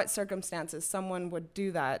what circumstances someone would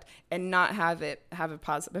do that and not have a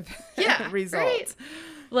positive result. Right.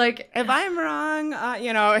 Like, If I'm wrong,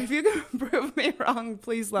 if you can prove me wrong,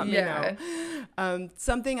 please let me Yeah. know.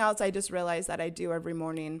 Something else I just realized that I do every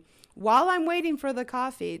morning while I'm waiting for the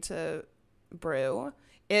coffee to brew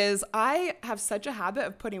is I have such a habit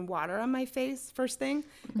of putting water on my face first thing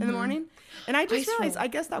in the morning. And I just Ice realized, roll. I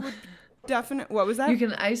guess that would what was that? you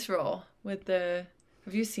can ice roll with the.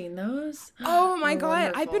 Have you seen those? Oh my They're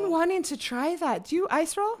God. I've been wonderful. wanting to try that. Do you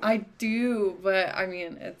ice roll? I do, but I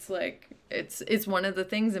mean, it's like it's one of the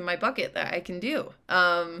things in my bucket that I can do.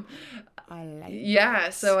 I like Yeah,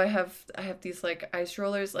 so I have these like ice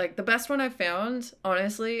rollers. Like the best one I've found,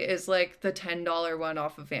 honestly, is like the $10 one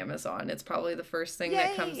off of Amazon. It's probably the first thing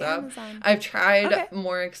that Yay, comes Amazon. up. I've tried Okay.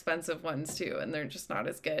 more expensive ones too, and they're just not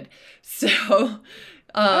as good. So,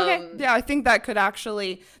 Okay. Yeah, I think that could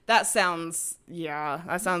actually, that sounds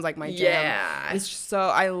like my jam. Yeah. It's just so,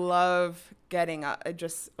 I love getting up. It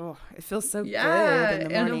feels so Yeah, good in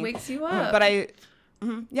the and morning. it wakes you up. But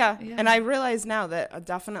yeah. Yeah. And I realize now that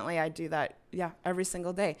definitely I do that, every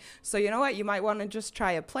single day. So you know what? You might want to just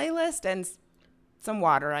try a playlist and some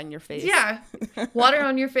water on your face. Yeah. Water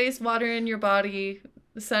on your face, water in your body,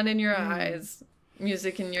 the sun in your eyes,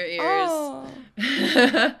 music in your ears. Oh,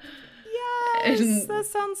 yes. And That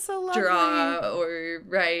sounds so lovely. Draw or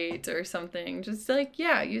write or something. Just like,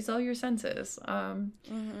 use all your senses.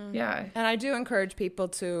 Yeah. And I do encourage people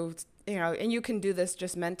to, and you can do this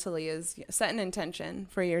just mentally, is set an intention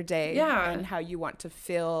for your day and how you want to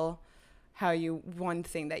feel, one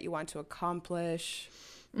thing that you want to accomplish.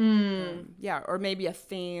 Or maybe a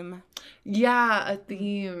theme. Yeah, a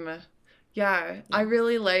theme. Yeah. I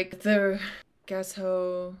really like the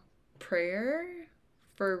Gasso prayer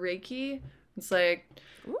for Reiki. It's like,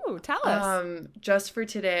 Ooh, tell us. just for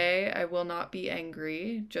today, I will not be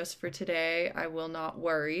angry. Just for today, I will not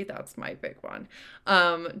worry. That's my big one.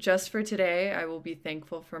 Just for today, I will be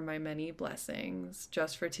thankful for my many blessings.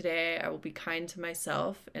 Just for today, I will be kind to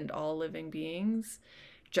myself and all living beings.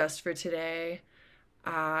 Just for today,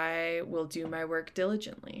 I will do my work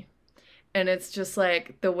diligently. And it's just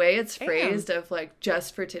like the way it's phrased of like,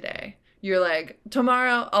 just for today. You're like,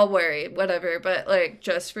 tomorrow I'll worry, whatever. But like,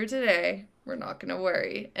 just for today, we're not going to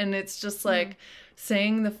worry. And it's just like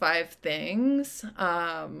saying the 5 things.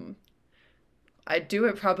 I do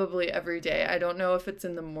it probably every day. I don't know if it's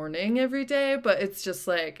in the morning every day, but it's just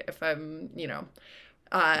like if I'm,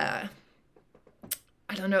 I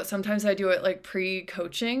don't know. Sometimes I do it like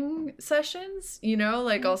pre-coaching sessions,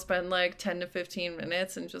 like I'll spend like 10 to 15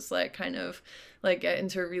 minutes and just like kind of like get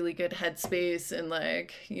into a really good headspace and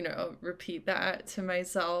like, repeat that to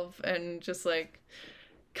myself and just like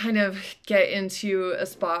kind of get into a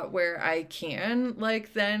spot where I can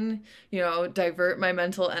like then, divert my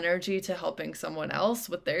mental energy to helping someone else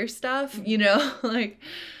with their stuff, like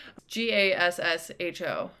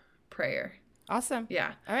GASSHO prayer. Awesome.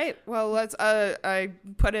 Yeah. All right. Well, let's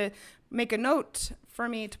make a note for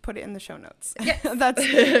me to put it in the show notes. Yes.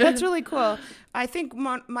 That's really cool. I think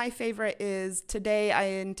my favorite is today I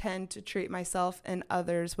intend to treat myself and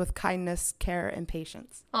others with kindness, care, and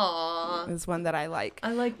patience. Aww. Is one that I like.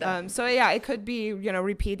 I like that. So yeah, it could be,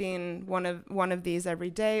 repeating one of these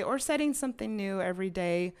every day or setting something new every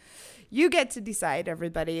day. You get to decide,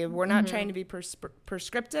 everybody. We're not trying to be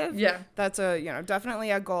prescriptive. Yeah. That's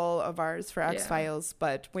definitely a goal of ours for X-Files,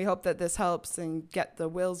 but we hope that this helps and get the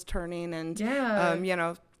wheels turning and,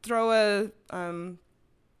 throw a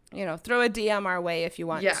DM our way if you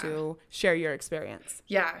want to share your experience.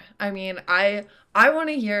 Yeah. I mean, I want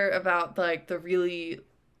to hear about like the really,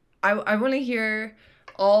 I want to hear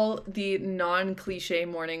all the non-cliche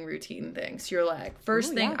morning routine things. You're like,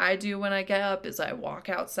 first thing I do when I get up is I walk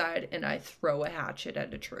outside and I throw a hatchet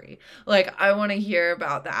at a tree. Like, I want to hear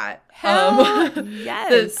about that. Yes.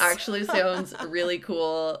 This actually sounds really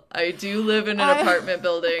cool. I do live in an apartment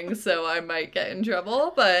building, so I might get in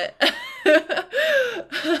trouble, but...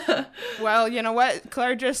 Well, you know what?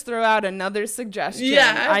 Claire just threw out another suggestion.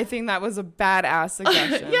 Yeah. I think that was a badass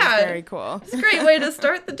suggestion. Yeah. Very cool. It's a great way to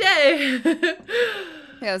start the day.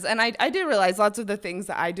 Yes, and I do realize lots of the things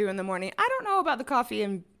that I do in the morning, I don't know about the coffee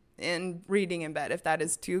and reading in bed, if that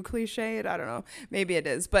is too cliched. I don't know. Maybe it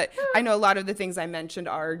is. But I know a lot of the things I mentioned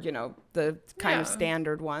are, the kind of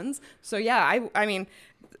standard ones. So, yeah, I mean,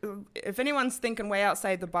 if anyone's thinking way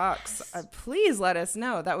outside the box, please let us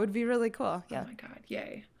know. That would be really cool. Yeah. Oh my God.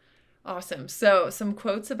 Yay. Awesome. So some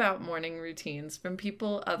quotes about morning routines from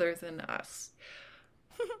people other than us.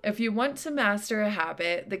 If you want to master a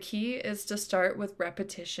habit, the key is to start with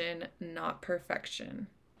repetition, not perfection.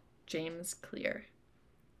 James Clear.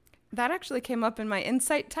 That actually came up in my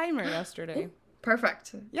insight timer yesterday.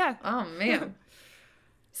 Perfect. Yeah. Oh, man.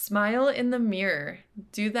 Smile in the mirror.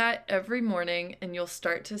 Do that every morning and you'll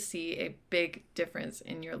start to see a big difference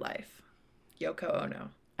in your life. Yoko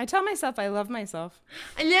Ono. I tell myself I love myself.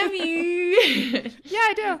 I love you. Yeah,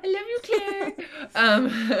 I do. I love you,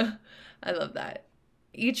 Claire. I love that.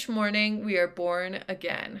 Each morning we are born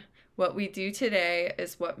again. What we do today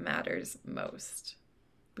is what matters most.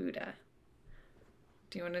 Buddha.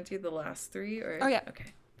 Do you want to do the last three? Or? Oh, yeah.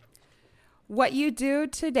 Okay. What you do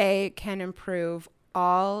today can improve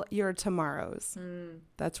all your tomorrows.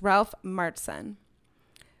 That's Ralph Martson.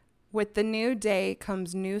 With the new day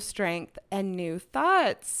comes new strength and new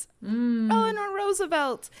thoughts. Eleanor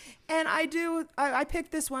Roosevelt. And I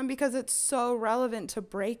picked this one because it's so relevant to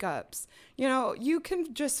breakups. You know, you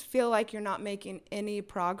can just feel like you're not making any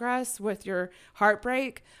progress with your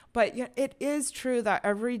heartbreak, but it is true that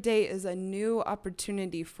every day is a new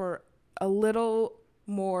opportunity for a little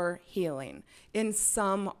more healing in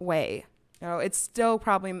some way. You know, it still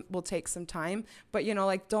probably will take some time, but, you know,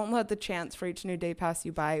 like, don't let the chance for each new day pass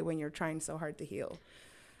you by when you're trying so hard to heal.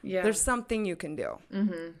 Yeah. There's something you can do.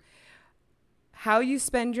 Mm-hmm. How you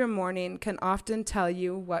spend your morning can often tell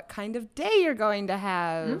you what kind of day you're going to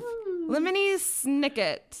have. Lemony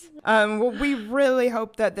Snicket. Well, we really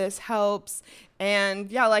hope that this helps. And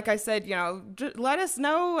yeah, like I said, you know, let us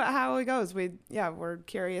know how it goes. We're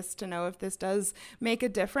curious to know if this does make a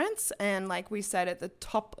difference. And like we said at the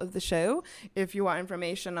top of the show, if you want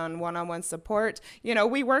information on one-on-one support, you know,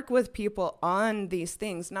 we work with people on these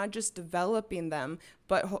things, not just developing them,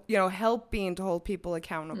 but, you know, helping to hold people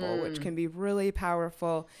accountable, which can be really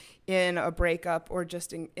powerful in a breakup or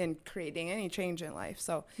just in creating any change in life.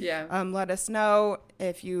 So let us know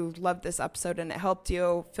if you loved this episode and it helped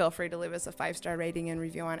you. Feel free to leave us a 5-star rating and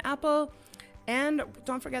review on Apple. And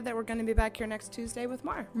don't forget that we're going to be back here next Tuesday with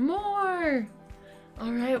more.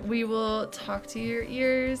 All right. We will talk to your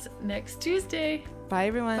ears next Tuesday. Bye,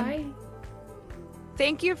 everyone. Bye.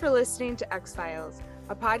 Thank you for listening to X-Files,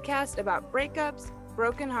 a podcast about breakups,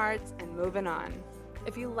 broken hearts, and moving on.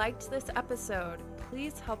 If you liked this episode,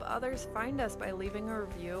 please help others find us by leaving a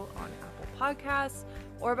review on Apple Podcasts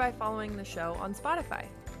or by following the show on Spotify.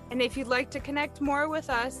 And if you'd like to connect more with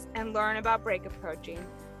us and learn about breakup coaching,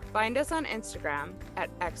 find us on Instagram at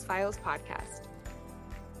X-Files Podcast.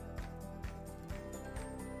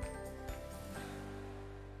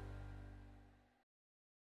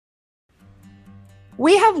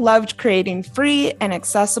 We have loved creating free and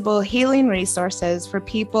accessible healing resources for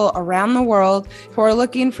people around the world who are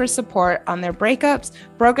looking for support on their breakups,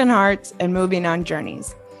 broken hearts, and moving on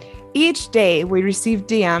journeys. Each day, we receive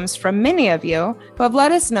DMs from many of you who have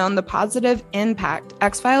let us know the positive impact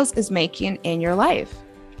X-Files is making in your life.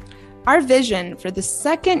 Our vision for the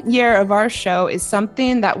second year of our show is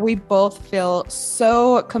something that we both feel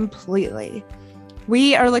so completely.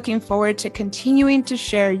 We are looking forward to continuing to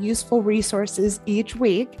share useful resources each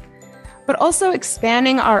week, but also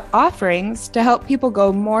expanding our offerings to help people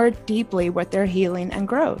go more deeply with their healing and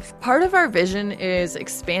growth. Part of our vision is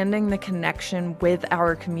expanding the connection with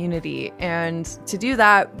our community. And to do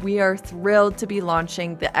that, we are thrilled to be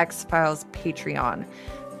launching the X-Files Patreon.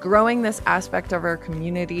 Growing this aspect of our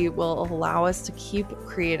community will allow us to keep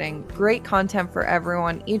creating great content for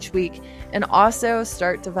everyone each week and also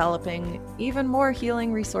start developing even more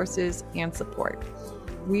healing resources and support.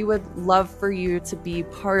 We would love for you to be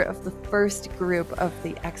part of the first group of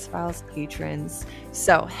the X-Files patrons.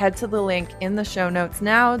 So head to the link in the show notes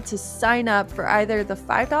now to sign up for either the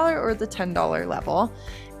 $5 or the $10 level.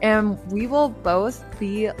 And we will both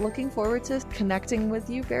be looking forward to connecting with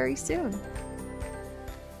you very soon.